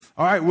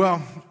All right,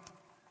 well,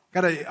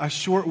 got a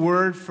short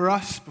word for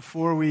us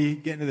before we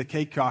get into the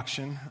cake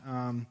auction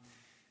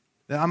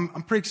that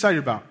I'm pretty excited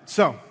about.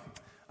 So,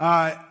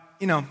 I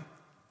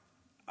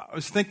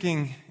was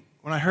thinking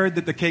when I heard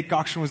that the cake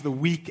auction was the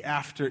week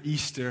after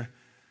Easter,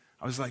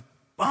 I was like,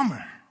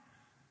 bummer.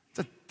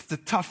 It's a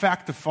tough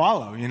act to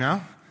follow, you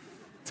know?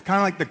 It's kind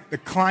of like the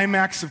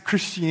climax of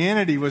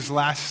Christianity was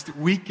last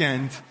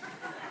weekend.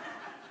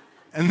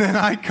 And then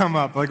I come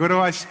up, like, what do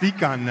I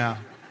speak on now?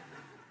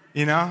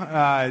 You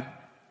know,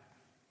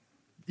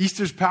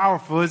 Easter's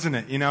powerful, isn't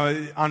it? You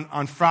know,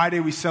 on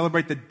Friday we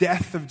celebrate the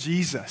death of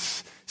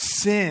Jesus,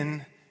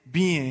 sin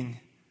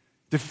being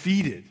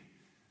defeated.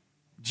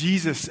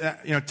 Jesus,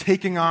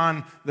 taking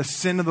on the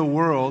sin of the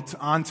world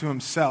onto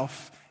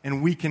himself,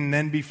 and we can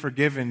then be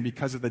forgiven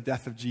because of the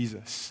death of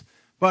Jesus.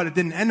 But it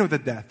didn't end with the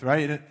death,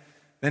 right?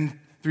 Then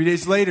 3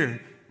 days later,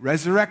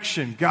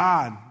 resurrection,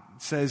 God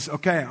says,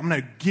 okay, I'm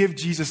going to give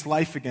Jesus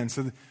life again.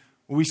 So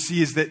what we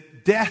see is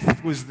that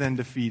death was then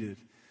defeated.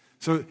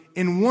 So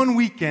in one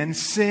weekend,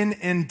 sin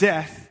and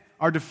death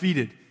are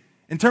defeated.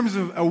 In terms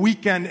of a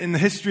weekend in the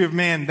history of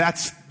man,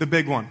 that's the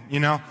big one,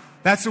 you know?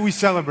 That's what we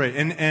celebrate.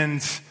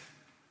 And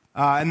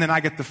then I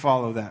get to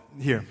follow that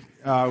here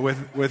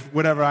with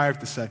whatever I have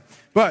to say.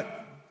 But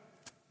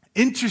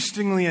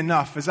interestingly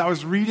enough, as I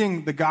was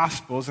reading the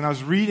Gospels and I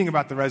was reading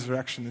about the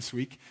resurrection this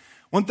week,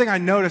 one thing I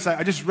noticed,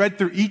 I just read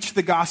through each of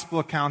the Gospel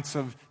accounts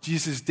of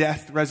Jesus'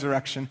 death,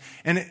 resurrection,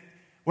 and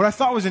what I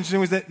thought was interesting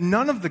was that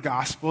none of the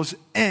Gospels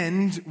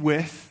end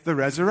with the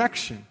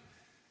resurrection.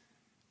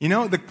 You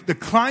know, the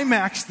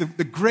climax,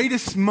 the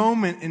greatest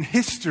moment in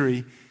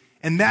history,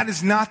 and that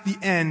is not the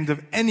end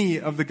of any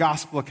of the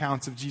Gospel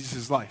accounts of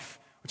Jesus' life,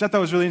 which I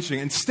thought was really interesting.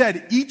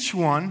 Instead, each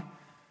one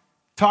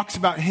talks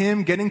about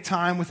him getting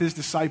time with his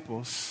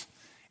disciples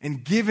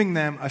and giving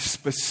them a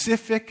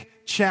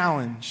specific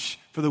challenge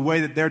for the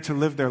way that they're to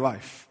live their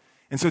life.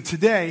 And so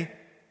today,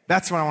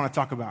 that's what I want to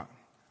talk about.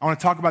 I want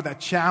to talk about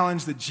that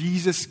challenge that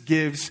Jesus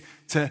gives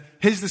to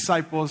his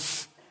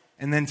disciples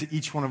and then to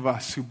each one of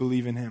us who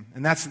believe in him.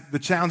 And that's the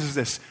challenge is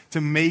this, to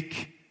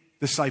make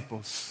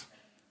disciples.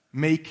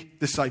 Make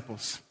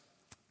disciples.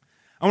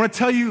 I want to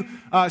tell you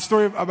a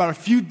story about a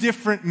few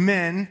different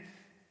men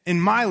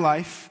in my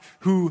life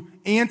who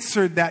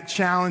answered that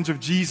challenge of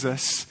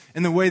Jesus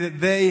in the way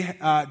that they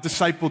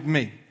discipled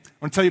me. I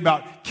want to tell you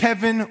about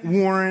Kevin,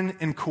 Warren,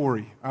 and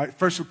Corey. All right,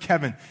 first with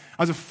Kevin.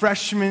 I was a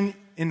freshman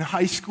in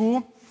high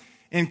school,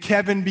 and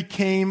Kevin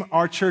became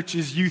our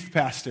church's youth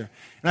pastor.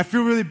 And I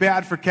feel really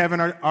bad for Kevin.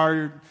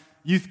 Our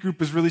youth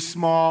group is really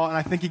small, and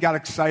I think he got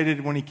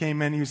excited when he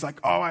came in. He was like,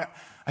 oh,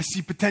 I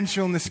see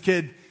potential in this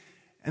kid.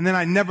 And then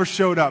I never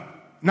showed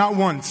up. Not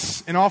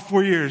once. In all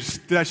 4 years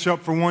did I show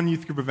up for one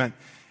youth group event.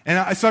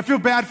 And so I feel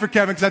bad for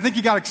Kevin because I think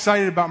he got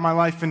excited about my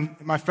life in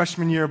my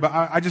freshman year. But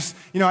I just,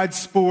 I had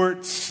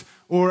sports,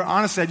 or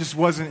honestly, I just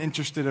wasn't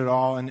interested at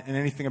all in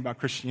anything about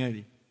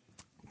Christianity.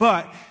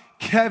 But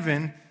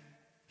Kevin,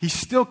 he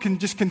still can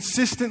just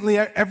consistently,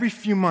 every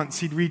few months,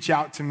 he'd reach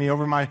out to me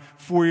over my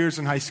 4 years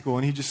in high school.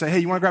 And he'd just say, hey,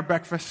 you want to grab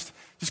breakfast?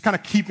 Just kind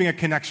of keeping a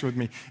connection with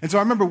me. And so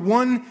I remember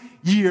one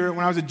year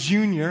when I was a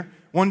junior,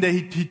 one day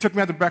he took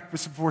me out to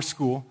breakfast before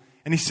school.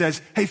 And he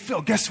says, hey,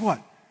 Phil, guess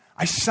what?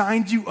 I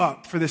signed you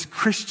up for this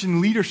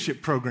Christian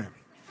leadership program.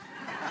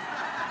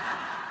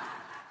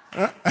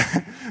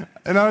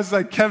 And I was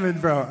like,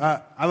 Kevin,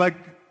 bro, I like,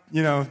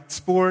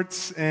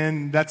 sports,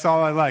 and that's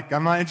all I like.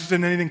 I'm not interested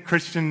in anything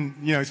Christian,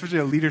 especially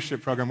a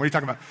leadership program. What are you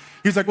talking about?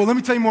 He was like, well, let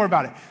me tell you more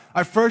about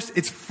it. First,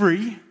 it's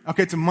free.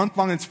 Okay, it's a month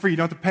long and it's free. You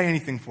don't have to pay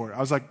anything for it. I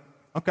was like,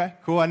 okay,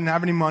 cool. I didn't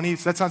have any money,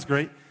 so that sounds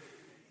great.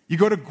 You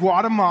go to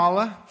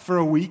Guatemala for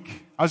a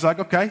week. I was like,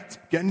 okay, it's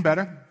getting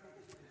better.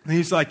 And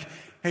he's like,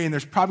 hey, and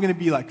there's probably going to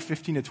be like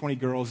 15 to 20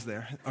 girls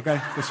there, okay,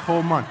 this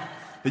whole month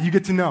that you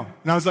get to know.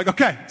 And I was like,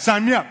 okay,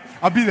 sign me up.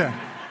 I'll be there.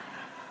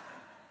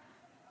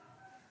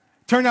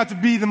 Turned out to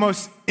be the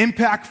most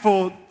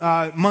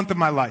impactful month of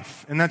my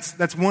life. And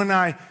that's when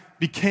I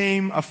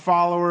became a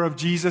follower of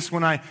Jesus,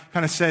 when I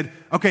kind of said,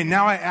 okay,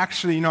 now I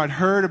actually, I'd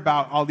heard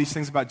about all these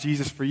things about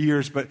Jesus for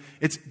years, but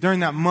it's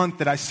during that month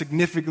that I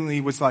significantly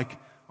was like,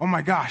 oh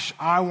my gosh,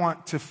 I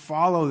want to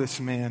follow this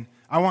man.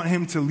 I want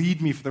him to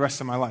lead me for the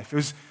rest of my life. It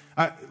was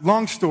a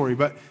long story,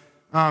 but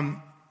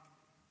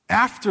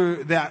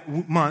after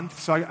that month,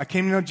 so I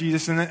came to know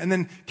Jesus, and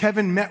then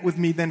Kevin met with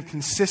me then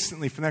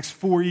consistently for the next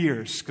 4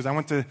 years, because I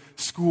went to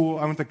school,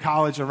 I went to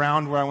college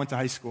around where I went to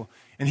high school,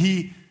 and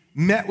he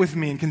met with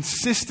me and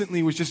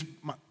consistently was just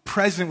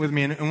present with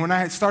me, and when I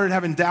had started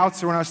having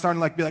doubts, or when I was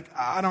starting to be like,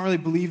 I don't really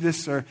believe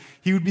this, or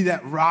he would be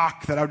that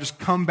rock that I would just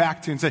come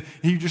back to and say,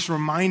 he would just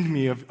remind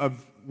me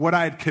of what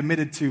I had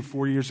committed to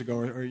 4 years ago,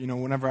 or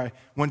whenever I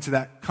went to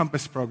that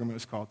Compass program it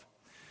was called.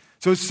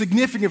 So it's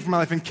significant for my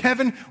life. And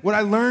Kevin, what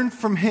I learned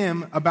from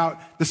him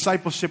about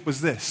discipleship was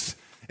this,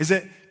 is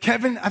that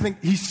Kevin, I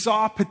think he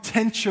saw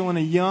potential in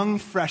a young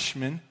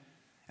freshman,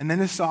 and then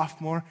a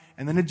sophomore,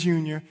 and then a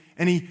junior,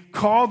 and he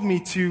called me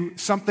to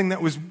something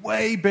that was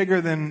way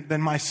bigger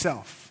than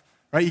myself,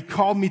 right? He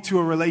called me to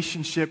a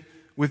relationship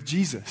with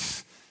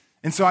Jesus.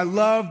 And so I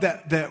love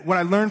that what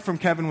I learned from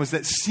Kevin was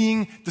that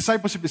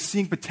discipleship is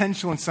seeing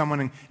potential in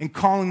someone and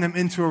calling them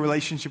into a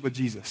relationship with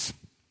Jesus.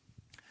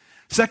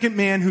 Second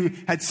man who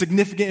had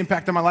significant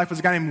impact on my life was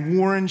a guy named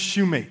Warren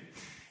Shoemate.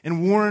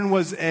 And Warren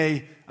was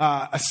a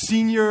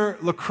senior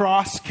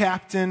lacrosse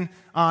captain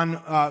on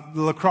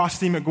the lacrosse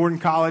team at Gordon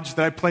College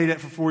that I played at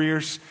for 4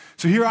 years.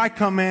 So here I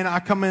come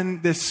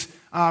in this,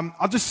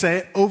 I'll just say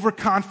it,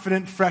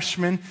 overconfident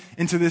freshman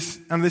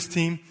on this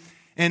team.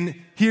 And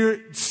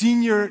here,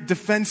 senior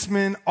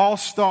defenseman,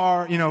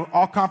 all-star,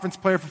 all-conference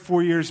player for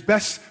 4 years,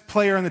 best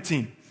player on the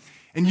team.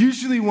 And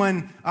usually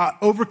when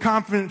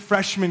overconfident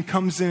freshman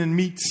comes in and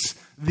meets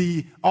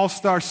the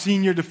all-star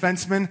senior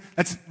defenseman,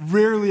 that's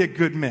rarely a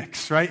good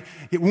mix, right?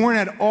 Warren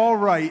had all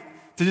right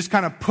to just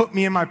kind of put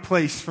me in my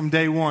place from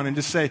day one and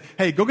just say,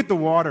 hey, go get the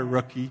water,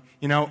 rookie,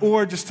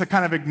 or just to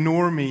kind of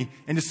ignore me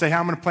and just say, hey,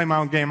 I'm going to play my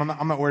own game.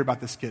 I'm not worried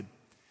about this kid.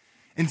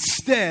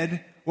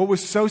 Instead, what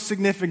was so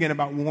significant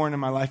about Warren in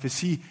my life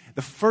is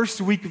the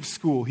first week of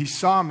school, he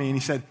saw me and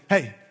he said,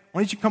 hey,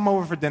 why don't you come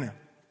over for dinner?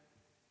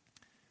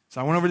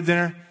 So I went over to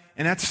dinner,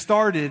 and that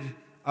started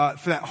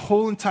for that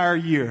whole entire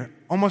year,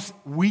 almost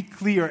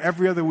weekly or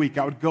every other week,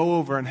 I would go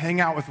over and hang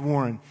out with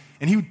Warren.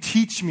 And he would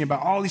teach me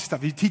about all these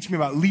stuff. He'd teach me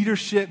about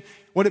leadership,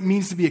 what it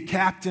means to be a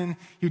captain.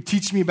 He would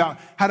teach me about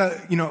how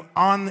to,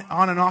 on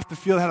and off the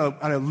field, how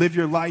to live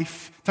your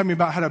life. Tell me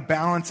about how to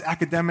balance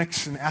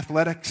academics and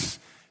athletics.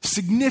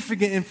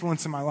 Significant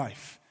influence in my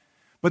life.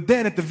 But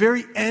then at the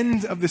very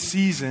end of the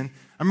season,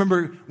 I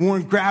remember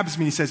Warren grabs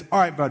me and he says, all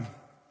right, bud,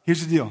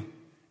 here's the deal.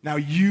 Now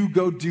you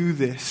go do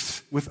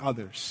this with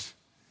others.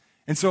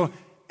 And so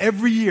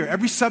every year,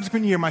 every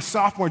subsequent year, my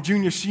sophomore,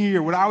 junior, senior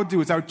year, what I would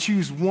do is I would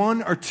choose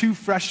one or two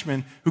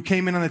freshmen who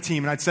came in on the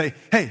team, and I'd say,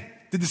 hey,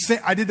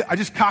 I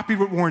just copied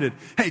what Warren did.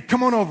 Hey,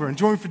 come on over and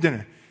join me for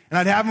dinner. And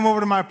I'd have them over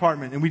to my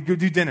apartment, and we'd go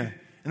do dinner.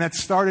 And that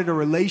started a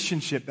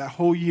relationship that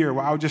whole year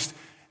where I was just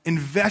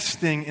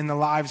investing in the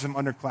lives of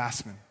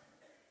underclassmen.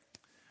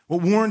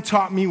 What Warren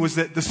taught me was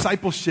that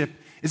discipleship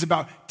is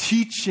about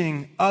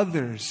teaching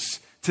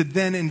others to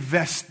then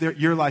invest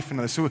your life in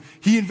others. So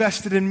he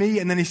invested in me,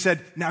 and then he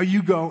said, now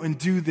you go and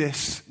do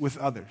this with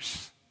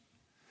others.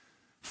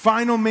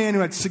 Final man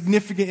who had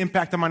significant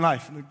impact on my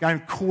life, a guy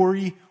named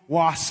Corey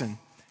Wasson.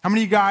 How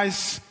many of you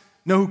guys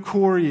know who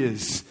Corey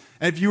is?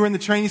 If you were in the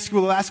training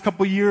school the last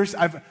couple of years,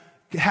 I've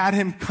had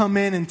him come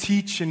in and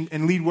teach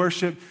and lead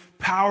worship.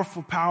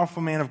 Powerful,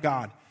 powerful man of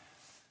God.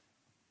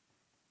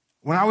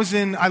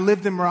 I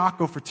lived in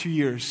Morocco for 2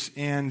 years,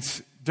 and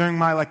during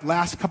my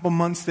last couple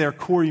months there,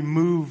 Corey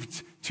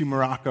moved to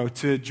Morocco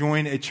to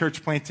join a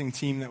church planting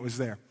team that was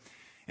there.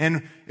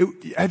 And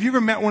have you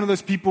ever met one of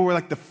those people where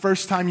the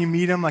first time you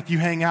meet them, you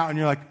hang out and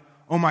you're like,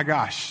 oh my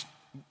gosh,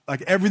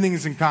 everything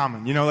is in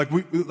common,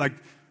 we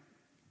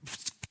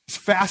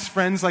fast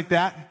friends like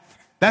that?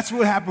 That's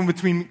what happened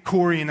between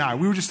Corey and I.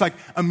 We were just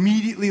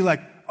immediately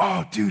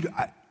oh dude,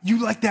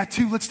 you like that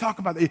too? Let's talk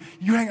about it.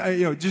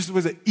 Just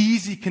was an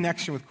easy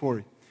connection with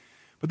Corey.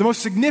 But the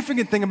most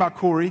significant thing about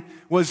Corey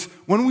was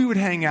when we would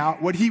hang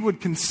out, what he would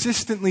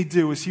consistently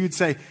do is he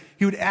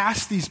would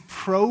ask these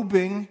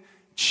probing,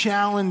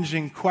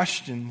 challenging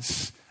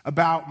questions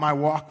about my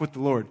walk with the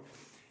Lord.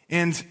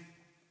 And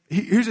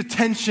here's a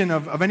tension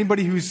of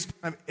anybody who's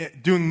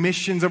doing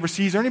missions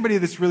overseas or anybody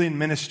that's really in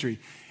ministry.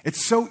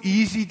 It's so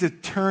easy to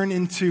turn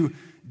into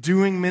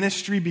doing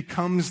ministry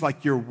becomes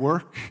your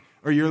work,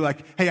 or you're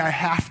hey, I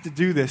have to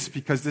do this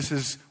because this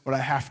is what I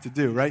have to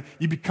do, right?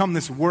 You become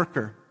this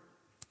worker.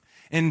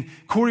 And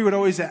Corey would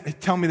always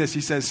tell me this.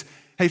 He says,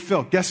 hey,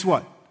 Phil, guess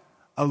what?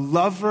 A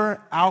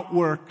lover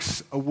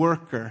outworks a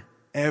worker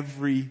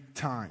every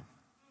time.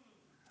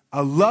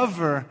 A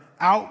lover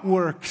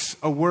outworks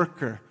a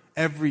worker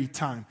every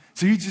time.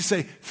 So you just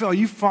say, Phil, are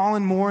you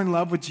falling more in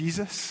love with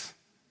Jesus?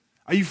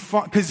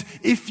 Because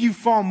if you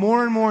fall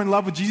more and more in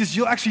love with Jesus,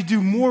 you'll actually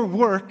do more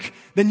work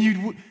than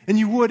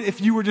you would if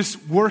you were just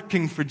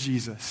working for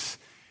Jesus.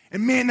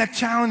 And man, that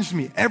challenged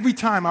me. Every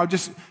time I would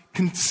just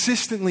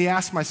consistently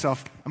ask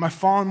myself, am I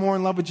falling more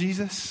in love with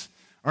Jesus?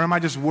 Or am I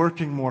just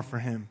working more for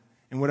him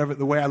in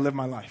the way I live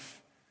my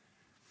life?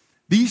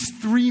 These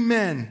three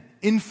men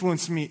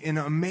influenced me in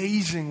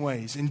amazing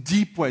ways, in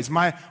deep ways.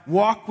 My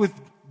walk with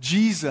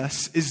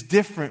Jesus is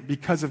different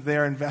because of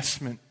their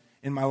investment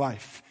in my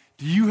life.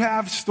 Do you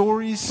have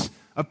stories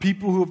of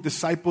people who have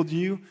discipled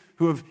you,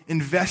 who have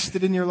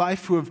invested in your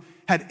life, who have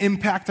had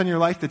impact on your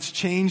life that's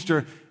changed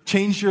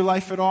your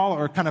life at all,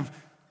 or kind of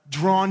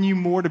drawn you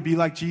more to be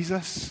like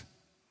Jesus?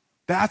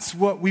 That's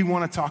what we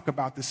want to talk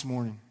about this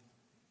morning.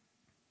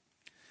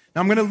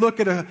 Now I'm going to look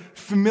at a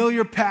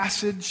familiar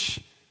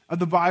passage of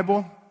the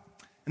Bible,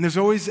 and there's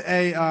always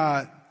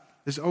a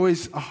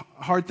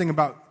hard thing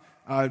about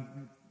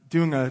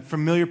doing a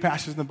familiar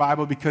passage in the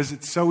Bible because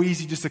it's so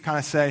easy just to kind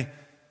of say,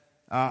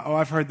 oh,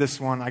 I've heard this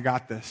one, I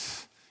got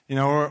this.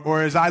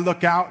 Or as I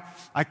look out,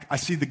 I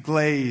see the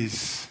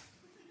glaze.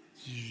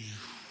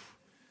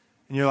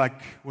 And you're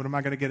like, what am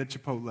I going to get at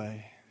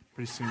Chipotle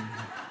pretty soon?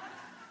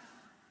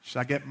 Should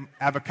I get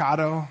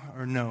avocado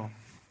or no?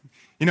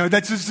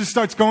 That just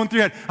starts going through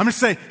your head. I'm going to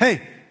say,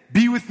 hey,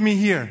 be with me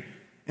here.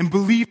 and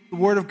believe the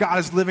Word of God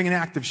is living and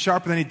active,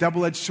 sharper than any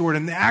double-edged sword.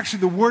 And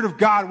actually the Word of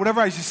God,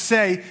 whatever I just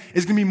say,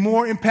 is going to be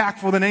more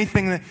impactful than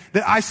anything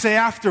that I say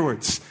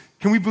afterwards.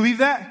 Can we believe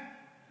that?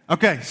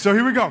 Okay, so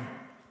here we go.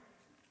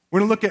 We're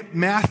going to look at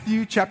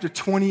Matthew chapter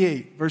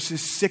 28,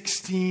 verses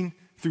 16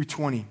 through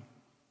 20.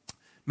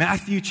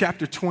 Matthew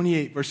chapter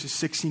 28, verses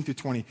 16 through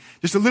 20.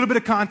 Just a little bit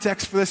of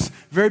context for this.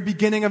 Very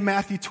beginning of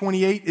Matthew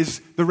 28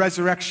 is the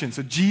resurrection.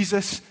 So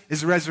Jesus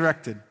is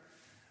resurrected.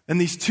 And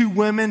these two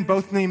women,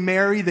 both named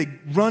Mary, they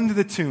run to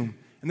the tomb.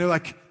 And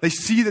they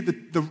see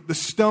that the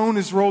stone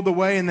is rolled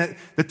away and that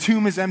the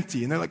tomb is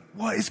empty. And they're like,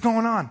 what is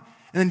going on?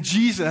 And then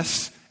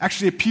Jesus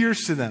actually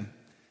appears to them.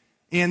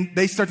 And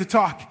they start to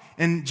talk.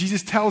 And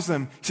Jesus tells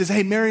them, he says,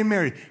 hey, Mary,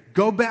 Mary,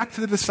 go back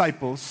to the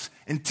disciples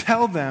and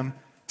tell them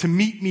to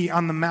meet me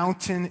on the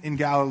mountain in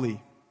Galilee.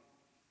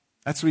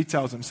 That's what he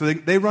tells them. So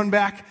they run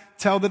back,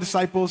 tell the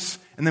disciples,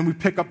 and then we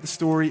pick up the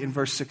story in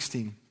verse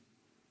 16.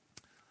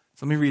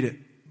 So let me read it.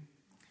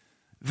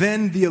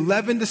 Then the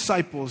 11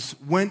 disciples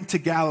went to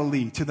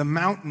Galilee, to the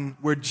mountain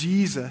where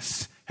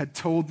Jesus had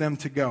told them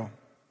to go.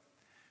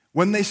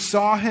 When they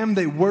saw him,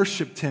 they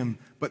worshiped him,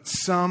 but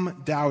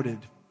some doubted.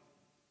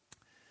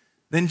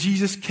 Then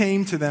Jesus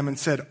came to them and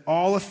said,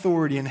 all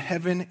authority in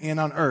heaven and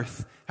on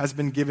earth has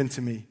been given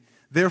to me.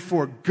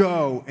 Therefore,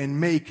 go and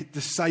make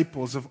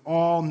disciples of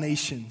all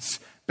nations,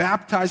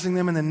 baptizing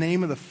them in the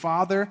name of the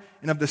Father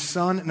and of the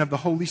Son and of the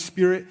Holy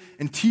Spirit,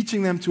 and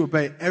teaching them to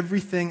obey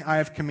everything I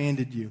have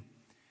commanded you.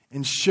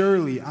 And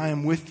surely I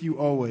am with you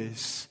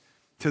always,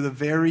 to the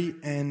very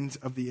end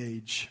of the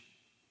age.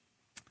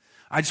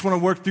 I just want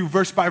to work through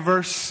verse by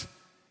verse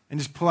and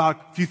just pull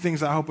out a few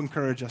things that I hope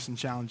encourage us and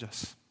challenge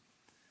us.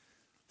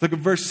 Look at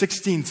verse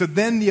 16. So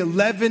then the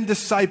 11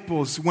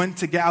 disciples went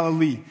to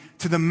Galilee,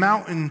 to the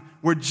mountain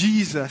where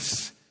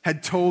Jesus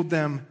had told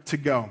them to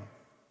go.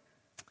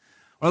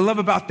 What I love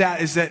about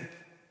that is that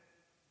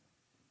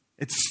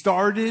it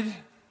started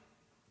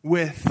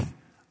with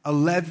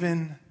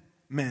 11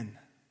 men.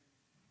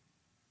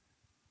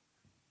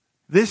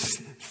 This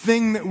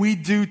thing that we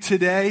do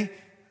today,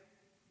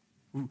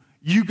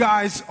 you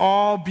guys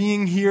all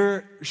being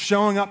here,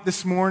 showing up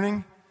this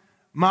morning,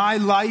 my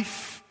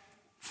life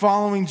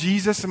following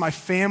Jesus and my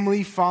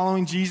family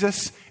following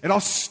Jesus, it all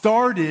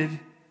started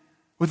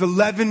with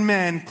 11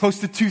 men close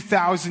to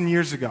 2,000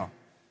 years ago.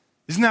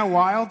 Isn't that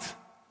wild?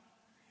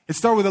 It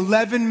started with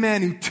 11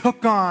 men who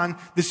took on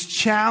this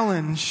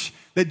challenge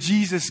that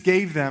Jesus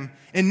gave them.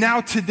 And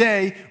now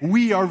today,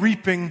 we are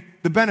reaping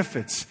the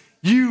benefits.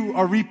 You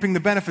are reaping the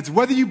benefits.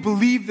 Whether you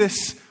believe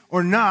this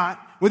or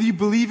not, whether you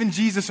believe in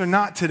Jesus or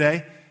not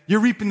today, you're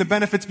reaping the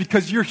benefits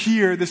because you're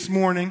here this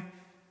morning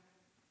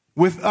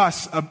with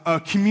us,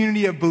 a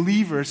community of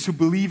believers who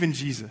believe in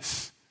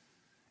Jesus.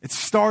 It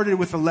started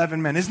with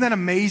 11 men. Isn't that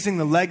amazing,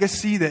 the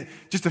legacy that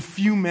just a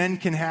few men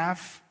can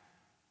have?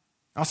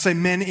 I'll say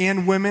men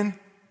and women.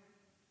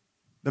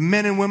 The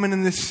men and women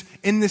in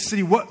this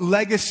city, what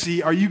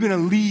legacy are you going to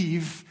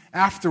leave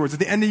afterwards? At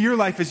the end of your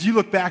life, as you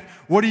look back,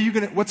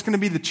 what's going to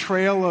be the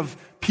trail of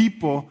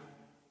people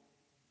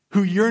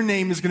who your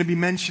name is going to be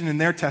mentioned in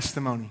their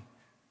testimony?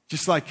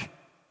 Just like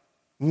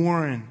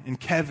Warren and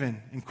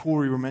Kevin and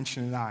Corey were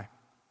mentioned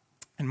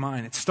in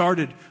mine. It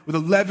started with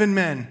 11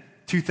 men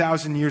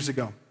 2,000 years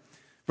ago.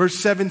 Verse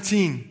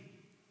 17,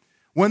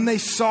 when they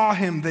saw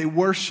him, they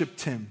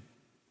worshiped him,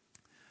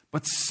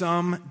 but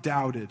some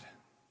doubted.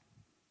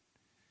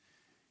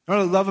 You know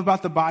what I love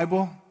about the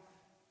Bible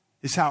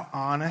is how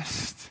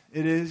honest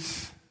it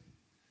is.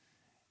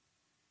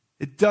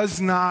 It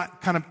does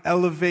not kind of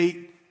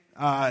elevate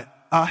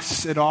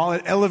us at all.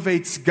 It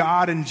elevates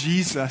God and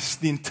Jesus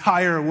the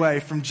entire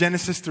way from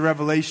Genesis to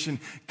Revelation.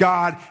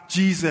 God,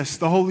 Jesus,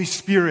 the Holy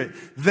Spirit,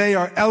 they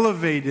are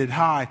elevated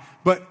high.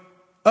 But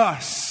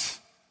us,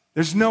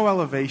 there's no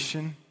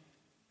elevation.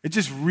 It's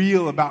just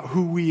real about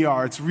who we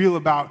are. It's real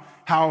about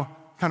how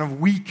kind of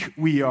weak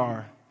we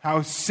are,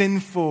 how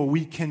sinful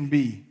we can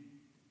be.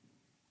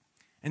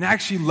 And I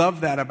actually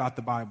love that about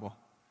the Bible.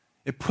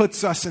 It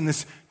puts us in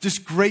this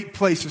just great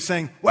place of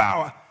saying,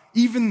 wow,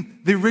 even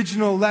the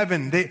original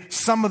 11,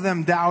 some of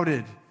them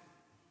doubted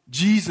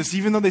Jesus,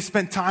 even though they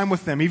spent time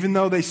with him, even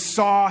though they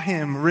saw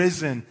him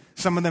risen,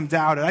 some of them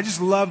doubted. I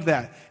just love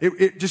that.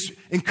 It just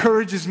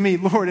encourages me,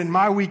 Lord, in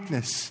my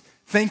weakness.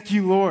 Thank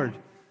you, Lord,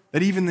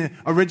 that even the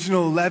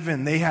original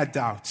 11, they had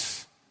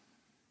doubts.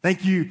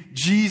 Thank you,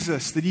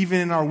 Jesus, that even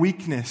in our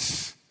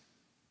weakness,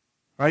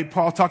 right?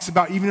 Paul talks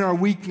about even in our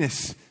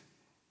weakness,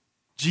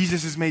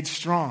 Jesus is made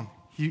strong.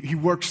 He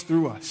works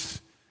through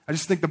us. I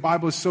just think the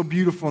Bible is so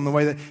beautiful in the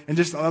way that,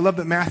 I love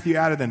that Matthew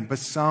added them, but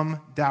some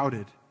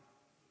doubted.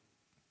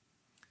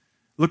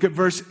 Look at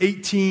verse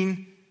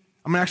 18.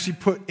 I'm going to actually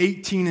put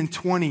 18 and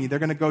 20. They're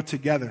going to go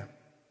together.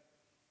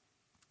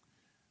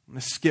 I'm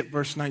going to skip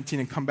verse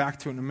 19 and come back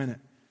to it in a minute.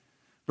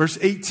 Verse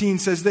 18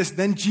 says this,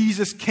 then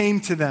Jesus came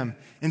to them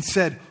and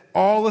said,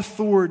 all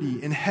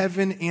authority in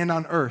heaven and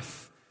on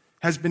earth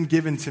has been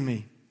given to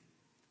me.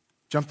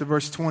 Jump to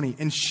verse 20.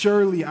 And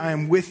surely I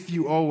am with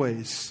you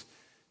always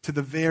to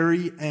the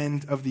very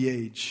end of the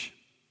age.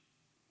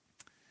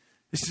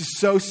 This is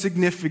so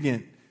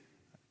significant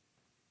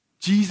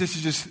Jesus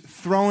is just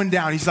throwing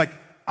down. He's like,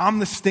 I'm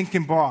the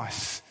stinking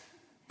boss.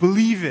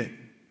 Believe it.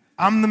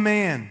 I'm the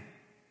man.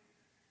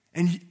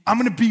 And I'm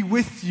going to be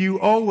with you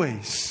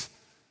always.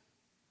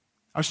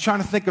 I was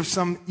trying to think of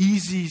some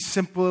easy,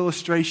 simple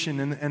illustration,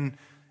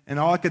 and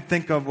all I could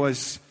think of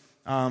was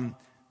the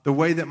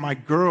way that my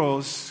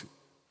girls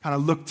kind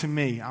of look to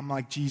me. I'm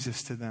like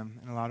Jesus to them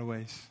in a lot of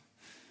ways.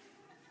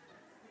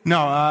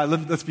 No,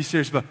 let's be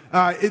serious. But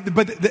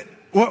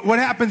what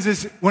happens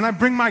is when I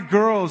bring my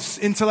girls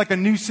into like a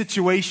new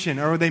situation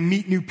or they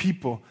meet new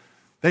people,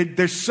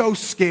 they're so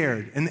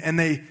scared and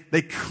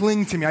they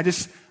cling to me.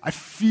 I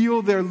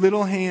feel their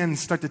little hands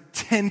start to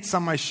tense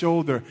on my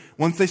shoulder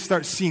once they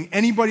start seeing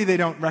anybody they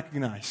don't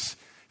recognize.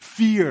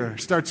 Fear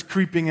starts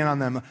creeping in on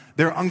them.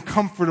 They're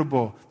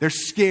uncomfortable. They're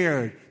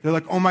scared. They're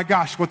like, oh my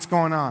gosh, what's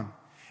going on?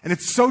 And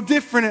it's so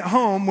different at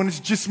home when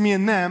it's just me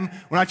and them.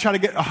 When I try to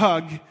get a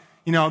hug,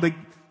 they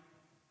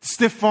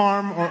stiff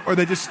arm or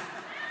they just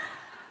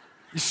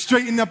you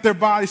straighten up their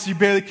body so you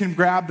barely can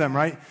grab them,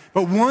 right?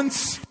 But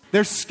once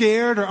they're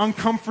scared or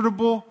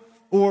uncomfortable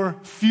or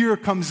fear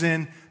comes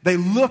in, they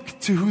look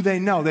to who they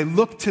know. They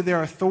look to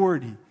their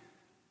authority.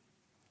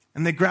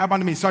 And they grab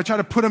onto me. So I try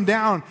to put them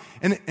down.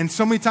 And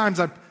so many times,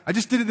 I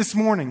just did it this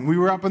morning. We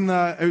were up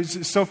it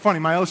was so funny.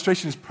 My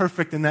illustration is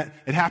perfect in that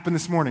it happened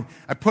this morning.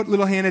 I put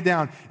little Hannah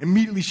down.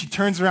 Immediately she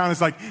turns around and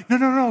is like,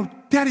 no,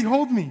 Daddy,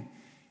 hold me.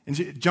 And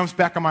she jumps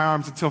back on my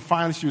arms until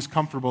finally she was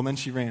comfortable, and then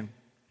she ran.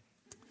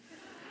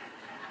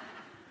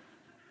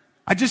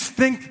 I just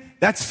think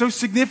that's so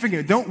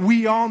significant. Don't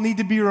we all need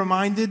to be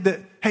reminded that,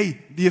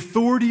 hey, the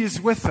authority is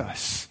with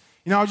us?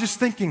 I was just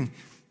thinking,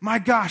 my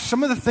gosh,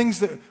 some of the things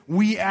that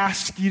we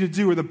ask you to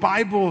do or the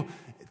Bible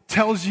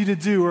tells you to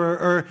do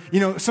or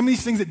some of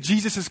these things that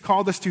Jesus has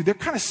called us to, they're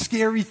kind of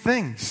scary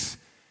things.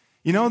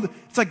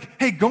 It's like,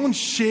 hey, go and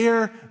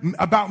share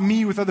about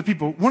me with other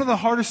people. One of the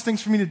hardest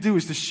things for me to do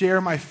is to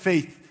share my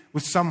faith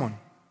with someone,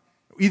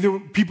 either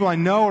people I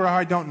know or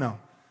I don't know.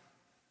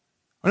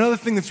 Another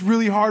thing that's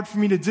really hard for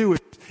me to do is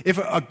if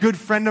a good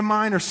friend of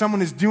mine or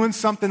someone is doing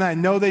something that I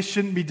know they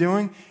shouldn't be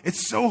doing,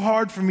 it's so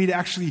hard for me to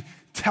actually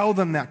tell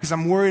them that because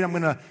I'm worried I'm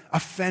going to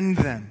offend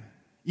them,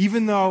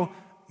 even though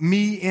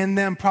me and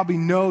them probably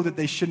know that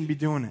they shouldn't be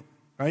doing it,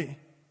 right?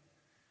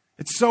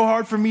 It's so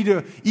hard for me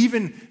to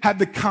even have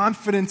the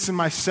confidence in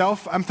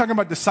myself. I'm talking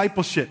about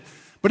discipleship.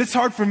 But it's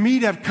hard for me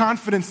to have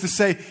confidence to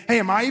say, hey,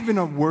 am I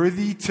even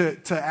worthy to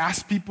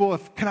ask people,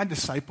 can I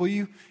disciple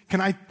you?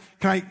 Can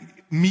I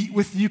meet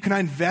with you? Can I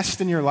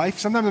invest in your life?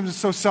 Sometimes I'm just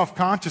so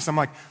self-conscious. I'm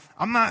like,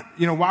 I'm not,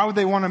 why would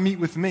they want to meet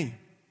with me?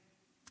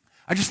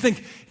 I just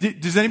think,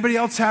 does anybody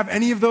else have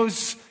any of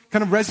those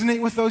kind of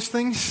resonate with those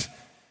things?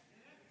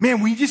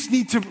 Man, we just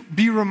need to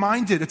be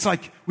reminded. It's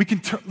like we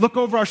can look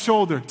over our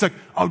shoulder. It's like,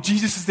 oh,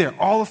 Jesus is there.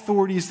 All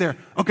authority is there.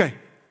 Okay,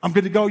 I'm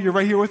good to go. You're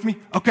right here with me?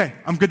 Okay,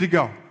 I'm good to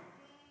go.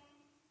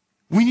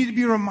 We need to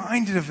be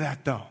reminded of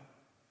that, though.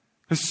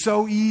 Because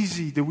so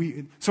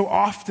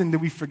often do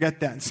we forget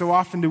that. And so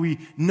often do we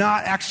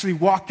not actually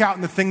walk out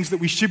in the things that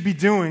we should be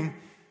doing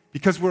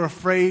because we're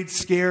afraid,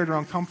 scared, or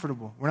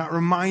uncomfortable. We're not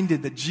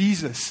reminded that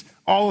Jesus,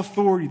 all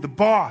authority, the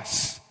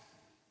boss,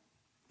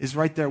 is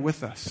right there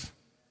with us.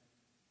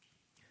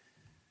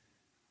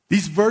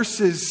 These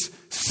verses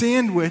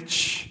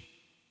sandwich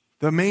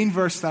the main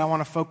verse that I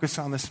want to focus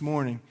on this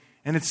morning.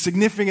 And it's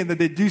significant that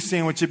they do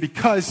sandwich it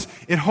because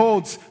it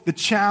holds the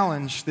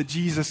challenge that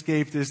Jesus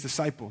gave to his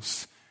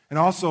disciples. And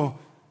also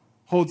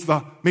holds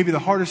maybe the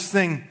hardest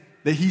thing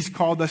that he's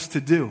called us to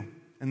do.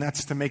 And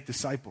that's to make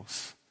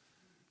disciples.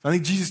 So I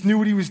think Jesus knew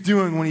what he was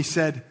doing when he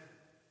said,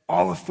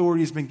 all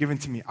authority has been given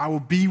to me. I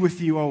will be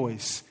with you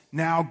always.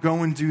 Now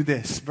go and do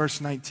this. Verse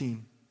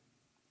 19.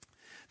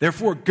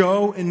 Therefore,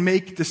 go and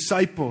make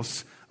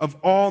disciples of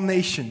all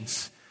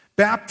nations,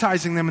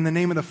 baptizing them in the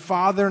name of the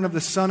Father and of the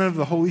Son and of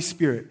the Holy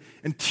Spirit,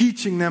 and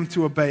teaching them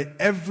to obey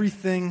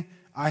everything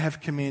I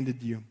have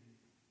commanded you.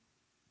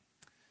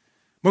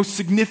 Most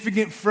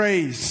significant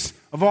phrase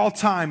of all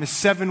time is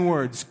 7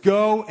 words.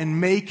 Go and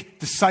make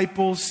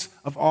disciples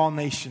of all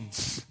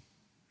nations.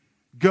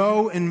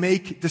 Go and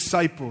make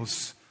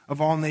disciples of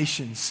all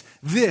nations.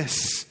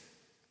 This,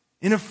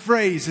 in a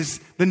phrase, is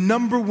the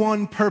number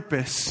one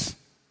purpose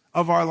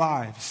of our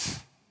lives.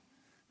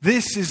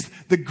 This is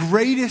the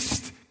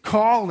greatest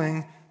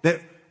calling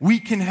that we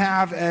can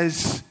have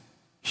as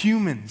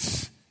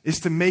humans, is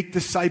to make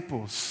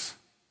disciples.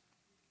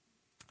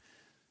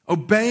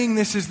 Obeying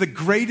this is the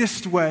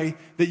greatest way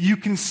that you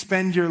can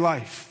spend your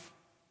life.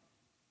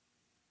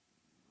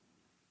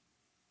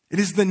 It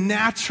is the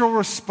natural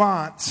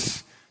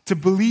response to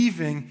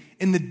believing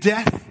in the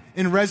death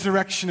and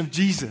resurrection of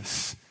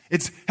Jesus.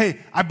 It's, hey,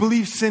 I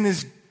believe sin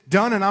is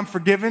done and I'm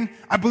forgiven.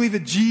 I believe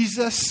that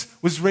Jesus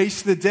was raised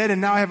to the dead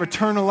and now I have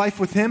eternal life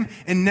with him.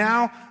 And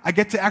now I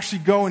get to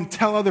actually go and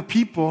tell other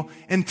people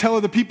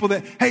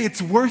that, hey,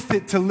 it's worth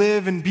it to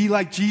live and be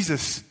like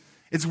Jesus.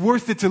 It's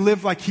worth it to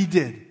live like he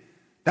did.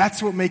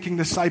 That's what making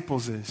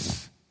disciples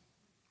is.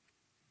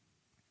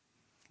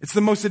 It's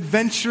the most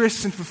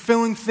adventurous and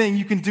fulfilling thing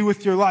you can do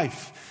with your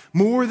life.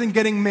 More than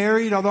getting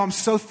married, although I'm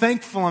so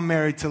thankful I'm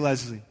married to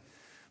Leslie.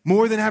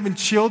 More than having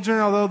children,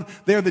 although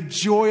they're the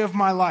joy of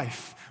my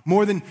life.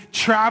 More than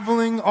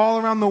traveling all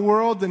around the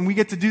world, and we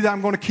get to do that.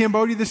 I'm going to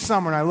Cambodia this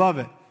summer, and I love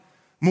it.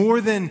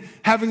 More than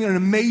having an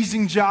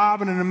amazing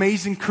job and an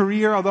amazing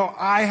career, although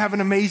I have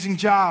an amazing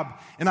job,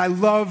 and I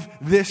love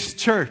this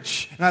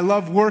church, and I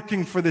love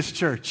working for this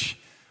church.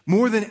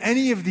 More than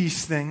any of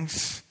these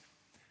things,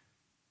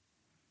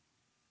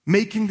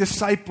 making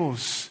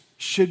disciples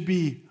should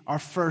be our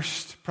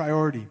first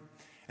priority.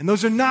 And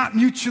those are not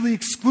mutually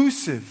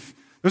exclusive.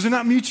 Those are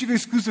not mutually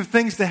exclusive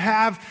things to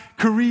have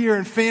career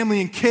and family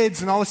and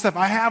kids and all this stuff.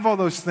 I have all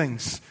those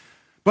things.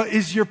 But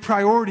is your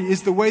priority,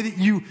 is the way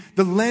that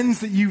the lens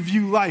that you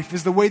view life,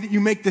 is the way that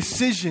you make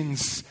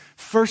decisions,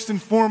 first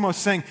and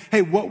foremost saying,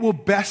 hey, what will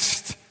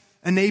best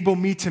enable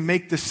me to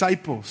make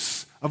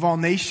disciples of all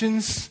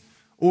nations?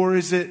 Or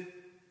is it,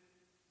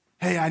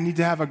 hey, I need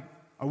to have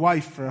a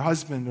wife or a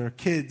husband or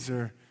kids?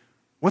 Or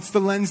what's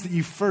the lens that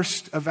you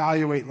first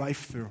evaluate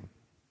life through?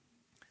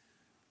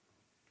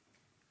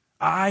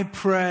 I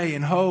pray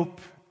and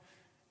hope,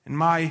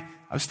 and I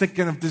was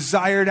thinking of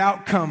desired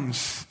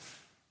outcomes.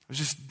 I was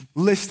just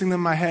listing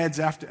them in my head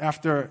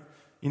after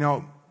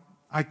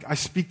I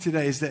speak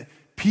today, is that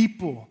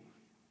people,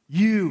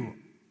 you,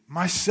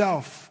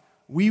 myself,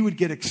 we would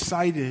get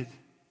excited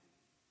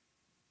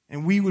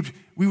and we would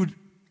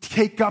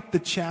take up the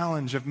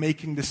challenge of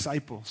making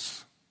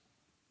disciples.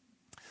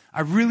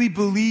 I really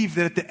believe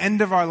that at the end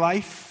of our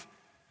life,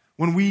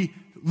 when we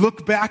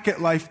look back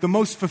at life, the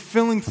most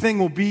fulfilling thing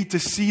will be to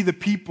see the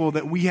people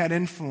that we had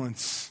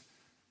influence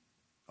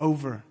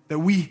over, that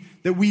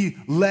we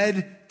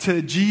led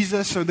to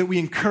Jesus or that we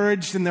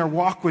encouraged in their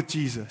walk with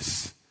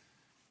Jesus.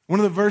 One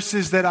of the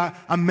verses that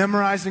I'm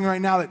memorizing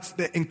right now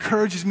that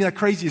encourages me like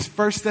crazy is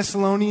 1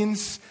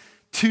 Thessalonians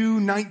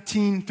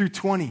 2:19 through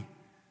 20.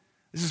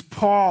 This is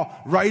Paul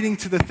writing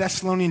to the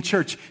Thessalonian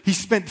church. He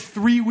spent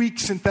 3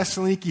 weeks in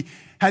Thessaloniki,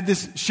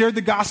 shared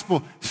the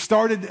gospel,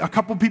 started, a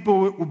couple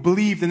people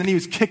believed, and then he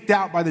was kicked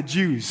out by the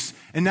Jews.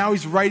 And now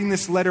he's writing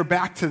this letter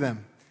back to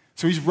them.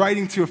 So he's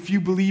writing to a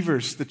few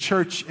believers, the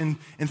church in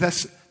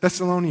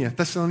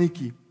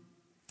Thessaloniki.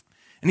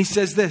 And he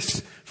says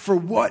this, "For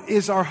what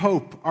is our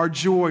hope, our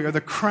joy, or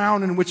the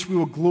crown in which we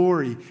will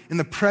glory in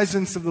the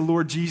presence of the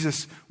Lord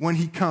Jesus when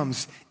he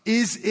comes?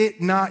 Is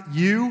it not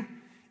you?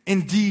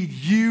 Indeed,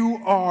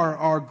 you are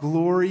our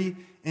glory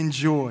and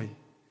joy.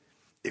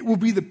 It will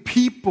be the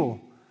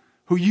people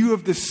who you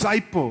have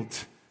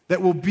discipled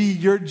that will be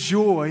your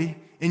joy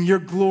and your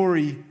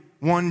glory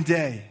one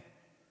day."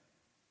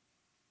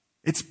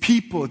 It's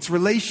people, it's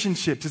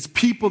relationships, it's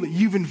people that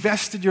you've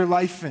invested your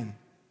life in.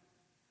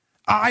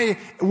 I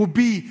will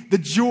be the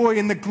joy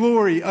and the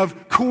glory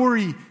of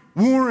Corey,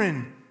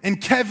 Warren,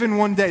 and Kevin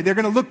one day. They're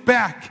going to look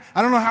back.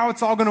 I don't know how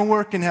it's all going to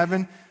work in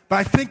heaven, but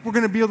I think we're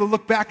going to be able to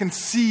look back and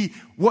see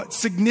what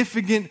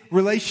significant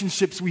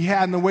relationships we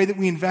had and the way that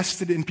we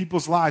invested in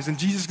people's lives. And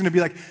Jesus is going to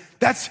be like,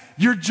 that's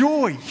your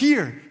joy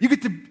here. You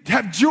get to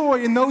have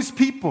joy in those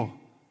people.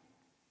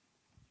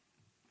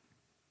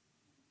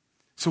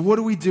 So what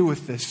do we do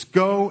with this?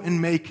 Go and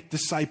make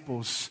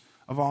disciples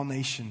of all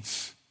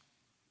nations.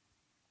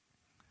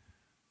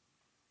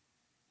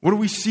 What do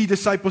we see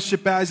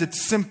discipleship as?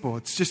 It's simple.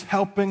 It's just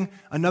helping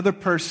another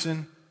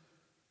person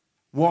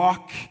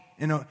walk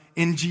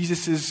in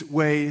Jesus'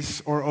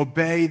 ways or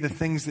obey the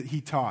things that he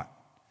taught.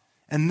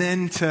 And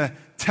then to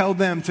tell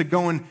them to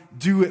go and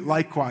do it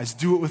likewise.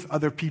 Do it with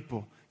other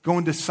people. Go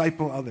and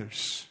disciple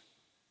others.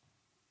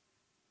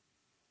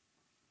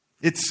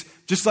 It's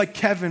just like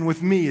Kevin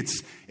with me.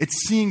 It's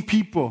seeing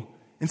people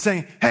and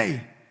saying,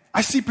 hey,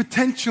 I see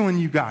potential in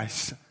you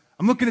guys.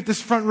 I'm looking at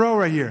this front row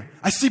right here.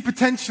 I see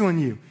potential in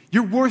you.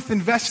 You're worth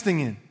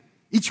investing in.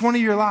 Each one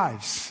of your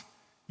lives.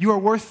 You are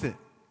worth it.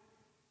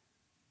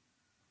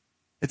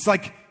 It's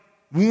like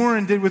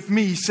Warren did with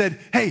me. He said,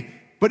 hey,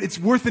 but it's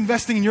worth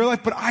investing in your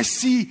life, but I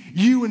see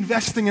you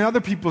investing in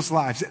other people's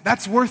lives.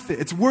 That's worth it.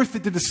 It's worth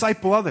it to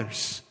disciple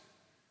others.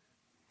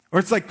 Or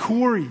it's like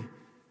Corey.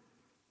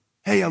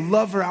 Hey, a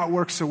lover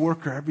outworks a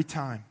worker every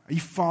time. Are you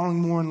falling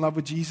more in love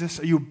with Jesus?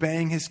 Are you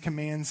obeying his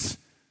commands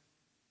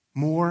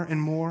more and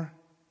more?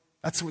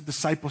 That's what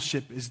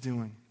discipleship is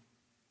doing.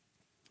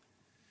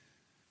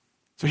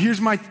 So here's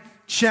my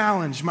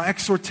challenge, my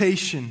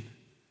exhortation.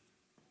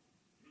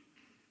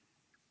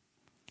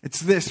 It's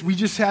this. We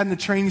just had in the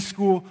training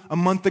school a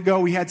month ago,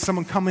 we had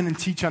someone come in and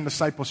teach on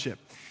discipleship.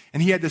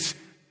 And he had this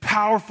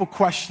powerful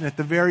question at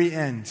the very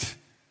end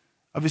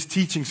of his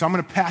teaching. So I'm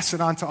going to pass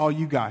it on to all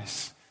you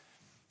guys.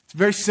 It's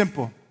very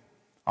simple.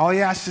 All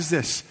he asks is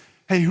this.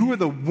 Hey, who are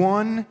the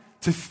 1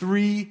 to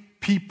 3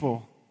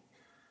 people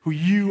who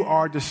you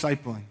are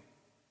discipling?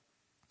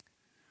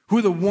 Who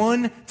are the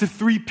 1 to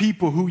 3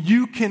 people who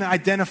you can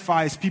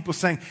identify as people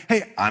saying,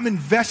 hey, I'm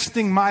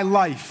investing my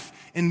life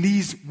in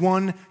these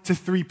 1 to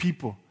 3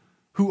 people.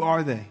 Who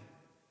are they?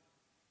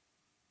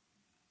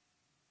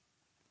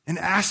 And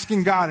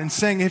asking God and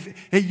saying,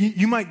 hey,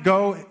 you might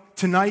go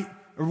tonight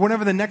or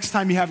whenever the next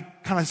time you have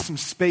kind of some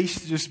space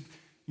to just,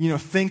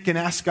 think and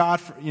ask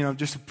God for,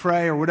 just to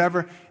pray or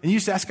whatever. And you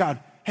just ask God,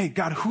 hey,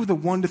 God, who are the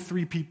 1 to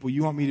 3 people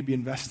you want me to be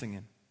investing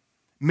in?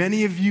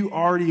 Many of you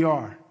already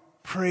are.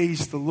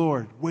 Praise the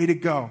Lord. Way to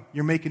go.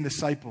 You're making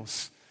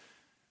disciples.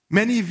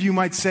 Many of you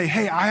might say,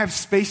 hey, I have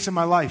space in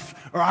my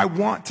life, or I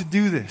want to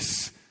do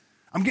this.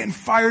 I'm getting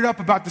fired up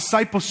about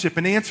discipleship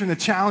and answering the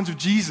challenge of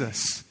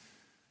Jesus.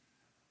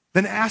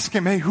 Then ask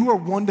him, hey, who are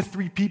 1 to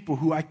 3 people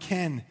who I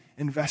can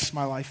invest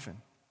my life in?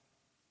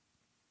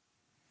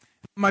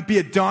 It might be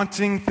a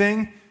daunting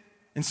thing.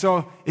 And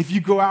so if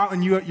you go out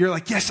and you're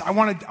like, yes, I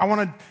want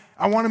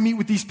to meet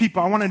with these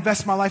people. I want to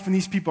invest my life in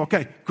these people.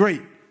 Okay,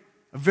 great.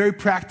 A very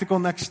practical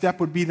next step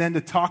would be then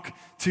to talk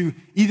to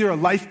either a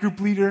life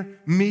group leader,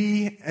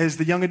 me as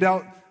the young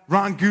adult,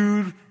 Ron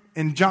Good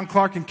and John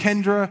Clark and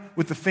Kendra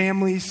with the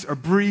families, or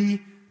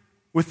Bree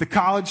with the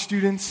college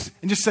students,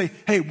 and just say,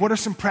 hey, what are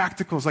some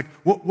practicals? Like,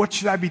 what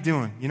should I be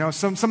doing? You know,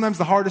 sometimes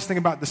the hardest thing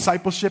about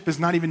discipleship is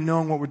not even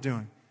knowing what we're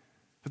doing.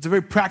 It's a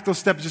very practical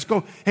step. Just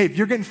go, hey, if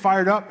you're getting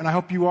fired up, and I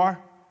hope you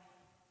are,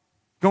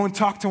 go and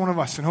talk to one of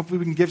us, and hopefully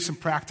we can give some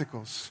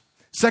practicals.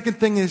 Second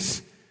thing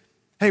is,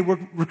 hey, we're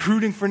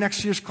recruiting for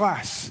next year's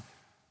class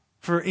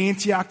for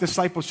Antioch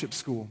Discipleship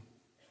School.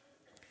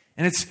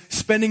 And it's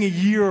spending a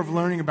year of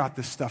learning about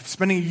this stuff,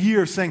 spending a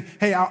year saying,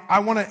 hey, I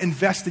want to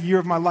invest a year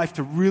of my life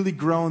to really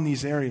grow in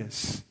these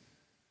areas.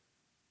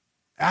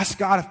 Ask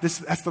God if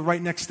that's the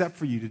right next step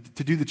for you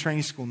to do the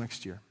training school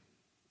next year.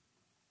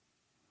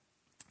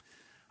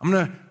 I'm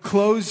going to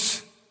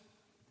close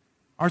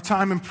our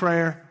time in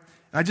prayer.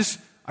 And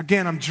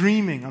I'm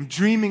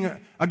dreaming.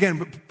 Again,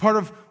 but part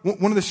of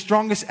one of the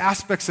strongest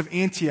aspects of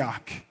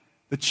Antioch,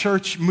 the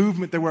church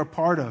movement that we're a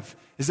part of,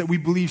 is that we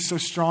believe so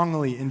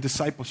strongly in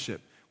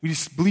discipleship. We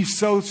just believe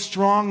so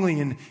strongly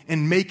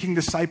in making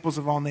disciples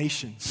of all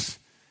nations.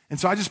 And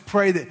so I just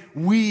pray that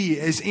we,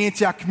 as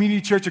Antioch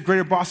Community Church of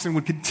Greater Boston,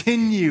 would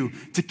continue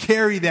to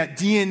carry that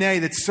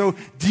DNA that's so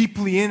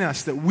deeply in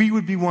us, that we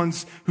would be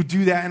ones who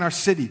do that in our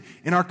city,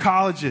 in our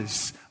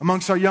colleges,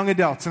 amongst our young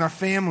adults, and our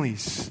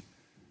families.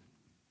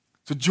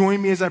 So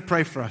join me as I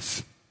pray for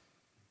us.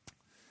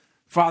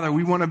 Father,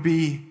 we want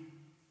to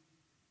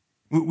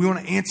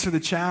answer the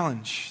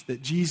challenge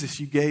that Jesus,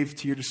 you gave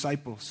to your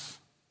disciples.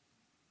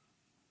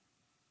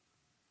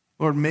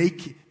 Lord,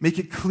 make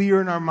it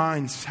clear in our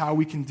minds how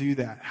we can do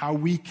that, how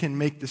we can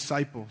make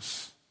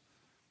disciples,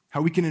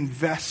 how we can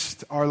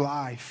invest our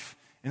life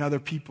in other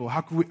people,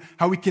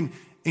 how we can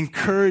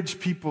encourage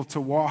people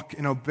to walk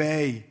and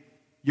obey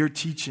your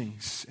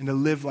teachings and to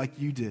live like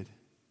you did.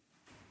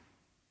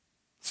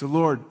 So,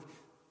 Lord,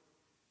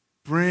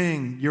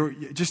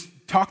 just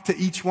talk to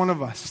each one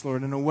of us,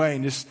 Lord, in a way,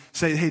 and just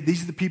say, hey,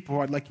 these are the people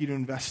who I'd like you to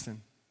invest in.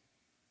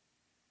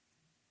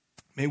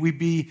 May we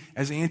be,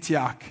 as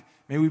Antioch,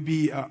 may we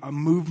be a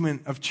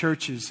movement of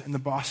churches in the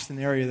Boston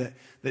area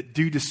that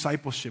do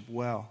discipleship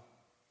well.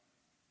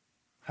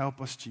 Help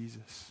us,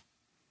 Jesus.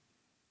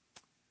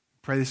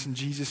 Pray this in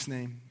Jesus'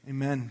 name.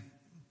 Amen.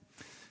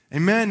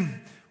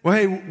 Amen. Well,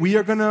 hey,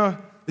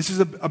 this is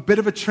a bit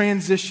of a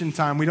transition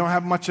time. We don't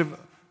have much of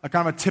a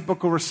kind of a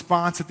typical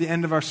response at the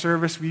end of our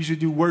service. We usually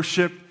do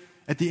worship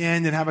at the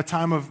end and have a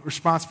time of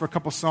response for a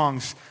couple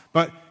songs.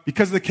 But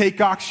because of the cake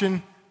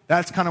auction,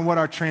 that's kind of what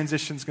our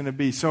transition is going to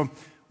be. So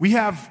we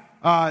have,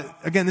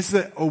 again, this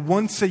is a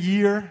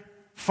once-a-year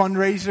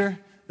fundraiser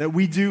that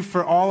we do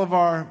for all of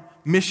our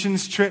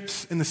missions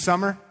trips in the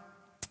summer.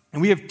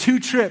 And we have 2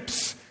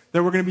 trips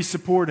that we're going to be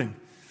supporting.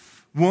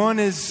 One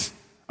is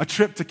a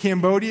trip to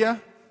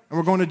Cambodia, and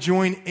we're going to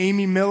join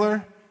Amy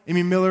Miller.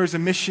 Amy Miller is a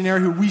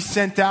missionary who we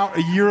sent out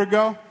a year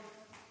ago.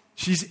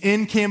 She's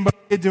in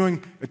Cambodia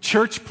doing a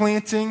church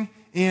planting,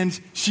 and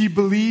she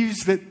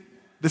believes that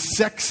the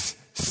sex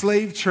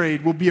slave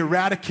trade will be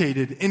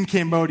eradicated in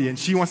Cambodia, and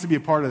she wants to be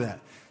a part of that.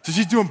 So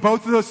she's doing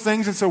both of those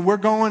things, and so we're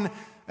going,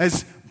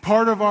 as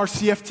part of our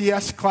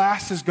CFTS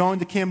class is going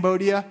to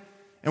Cambodia,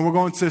 and we're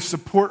going to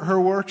support her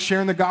work,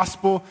 sharing the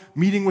gospel,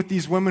 meeting with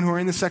these women who are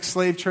in the sex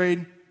slave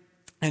trade,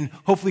 and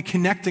hopefully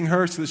connecting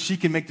her so that she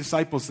can make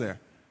disciples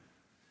there.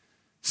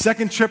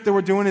 Second trip that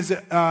we're doing is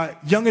a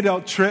young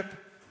adult trip,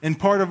 and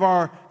part of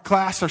our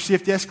class, our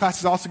CFTS class,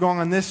 is also going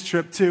on this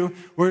trip too.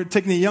 We're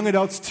taking the young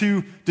adults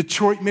to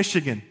Detroit,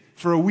 Michigan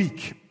for a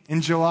week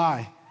in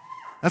July.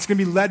 That's going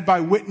to be led by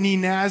Whitney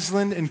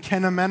Naslund and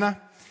Kenna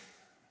Mena.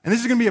 And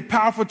this is going to be a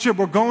powerful trip.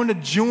 We're going to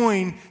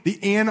join the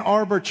Ann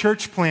Arbor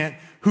church plant,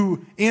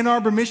 who Ann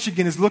Arbor,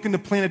 Michigan is looking to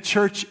plant a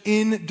church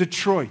in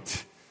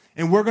Detroit.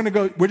 And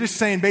we're just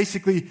saying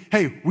basically,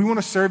 hey, we want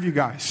to serve you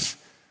guys.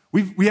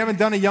 We haven't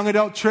done a young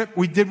adult trip.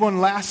 We did one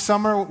last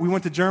summer. We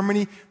went to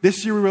Germany.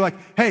 This year we were like,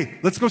 hey,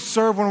 let's go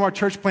serve one of our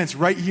church plants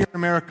right here in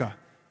America.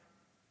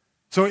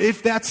 So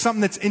if that's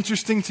something that's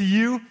interesting to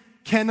you,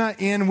 Kenna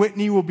and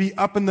Whitney will be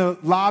up in the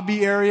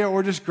lobby area,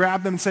 or just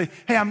grab them and say,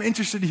 hey, I'm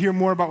interested to hear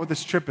more about what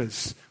this trip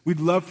is. We'd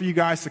love for you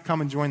guys to come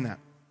and join that.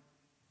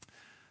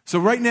 So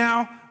right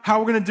now, how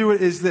we're going to do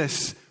it is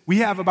this. We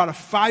have about a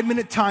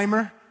 5-minute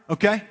timer,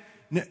 okay?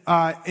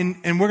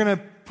 And we're going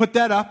to put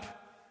that up.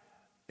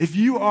 If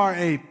you are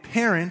a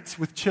parent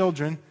with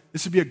children,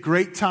 this would be a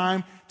great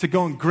time to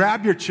go and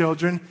grab your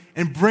children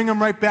and bring them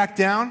right back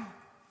down.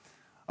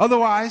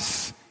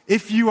 Otherwise,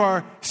 if you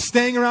are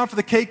staying around for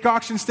the cake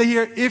auction, stay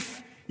here.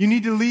 If you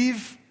need to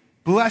leave,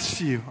 bless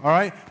you, all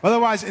right?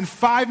 Otherwise, in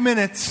 5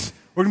 minutes,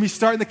 we're going to be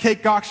starting the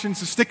cake auction,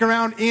 so stick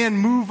around and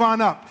move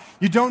on up.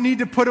 You don't need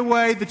to put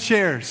away the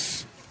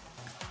chairs.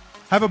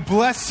 Have a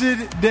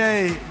blessed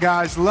day,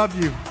 guys.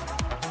 Love you.